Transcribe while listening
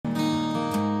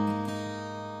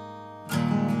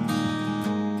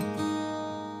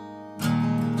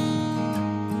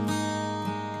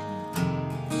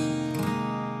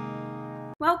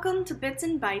Welcome to Bits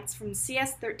and Bytes from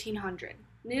CS 1300,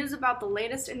 news about the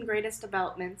latest and greatest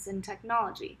developments in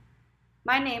technology.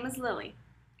 My name is Lily.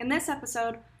 In this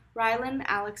episode, Rylan,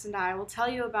 Alex, and I will tell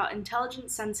you about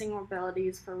intelligent sensing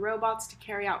abilities for robots to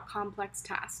carry out complex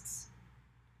tasks.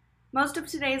 Most of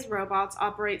today's robots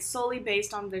operate solely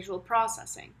based on visual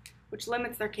processing, which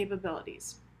limits their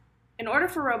capabilities. In order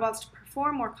for robots to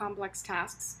perform more complex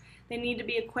tasks, they need to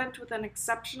be equipped with an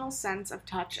exceptional sense of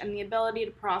touch and the ability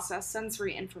to process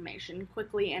sensory information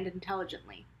quickly and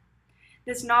intelligently.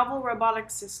 This novel robotic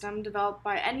system, developed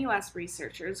by NUS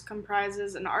researchers,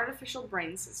 comprises an artificial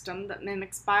brain system that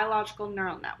mimics biological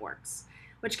neural networks,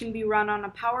 which can be run on a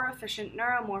power-efficient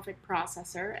neuromorphic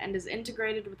processor and is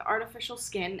integrated with artificial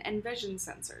skin and vision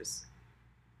sensors.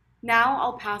 Now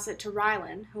I'll pass it to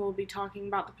Rylan, who will be talking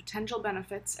about the potential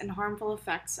benefits and harmful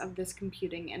effects of this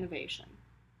computing innovation.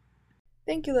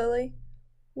 Thank you, Lily.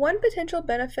 One potential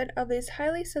benefit of these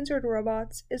highly sensored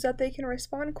robots is that they can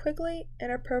respond quickly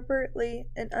and appropriately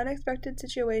in unexpected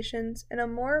situations in a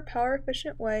more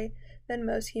power-efficient way than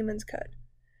most humans could.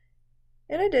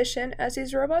 In addition, as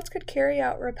these robots could carry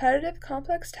out repetitive,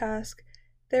 complex tasks,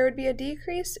 there would be a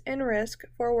decrease in risk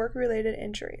for work-related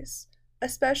injuries,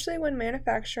 especially when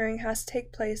manufacturing has to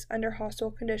take place under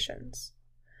hostile conditions.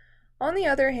 On the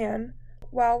other hand,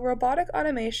 while robotic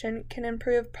automation can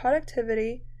improve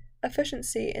productivity,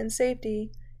 efficiency, and safety,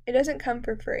 it doesn't come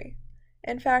for free.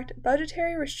 In fact,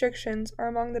 budgetary restrictions are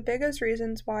among the biggest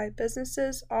reasons why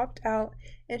businesses opt out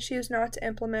and choose not to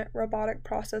implement robotic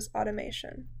process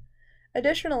automation.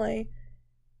 Additionally,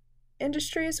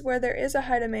 industries where there is a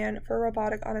high demand for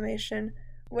robotic automation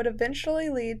would eventually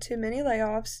lead to many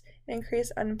layoffs and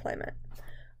increased unemployment.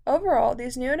 Overall,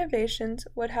 these new innovations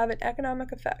would have an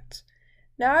economic effect.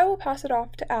 Now I will pass it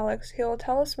off to Alex, who will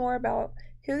tell us more about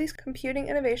who these computing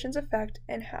innovations affect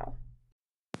and how.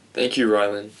 Thank you,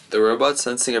 Rylan. The robot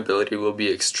sensing ability will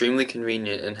be extremely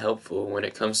convenient and helpful when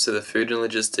it comes to the food and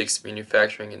logistics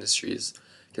manufacturing industries,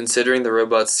 considering the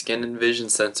robot's skin and vision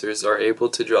sensors are able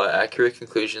to draw accurate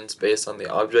conclusions based on the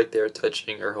object they are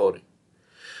touching or holding.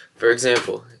 For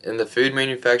example, in the food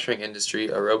manufacturing industry,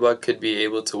 a robot could be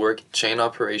able to work in chain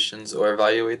operations or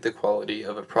evaluate the quality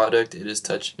of a product it is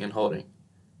touching and holding.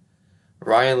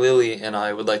 Ryan, Lily, and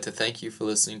I would like to thank you for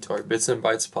listening to our Bits and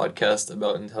Bytes podcast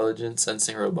about intelligent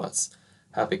sensing robots.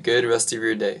 Have a good rest of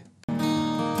your day.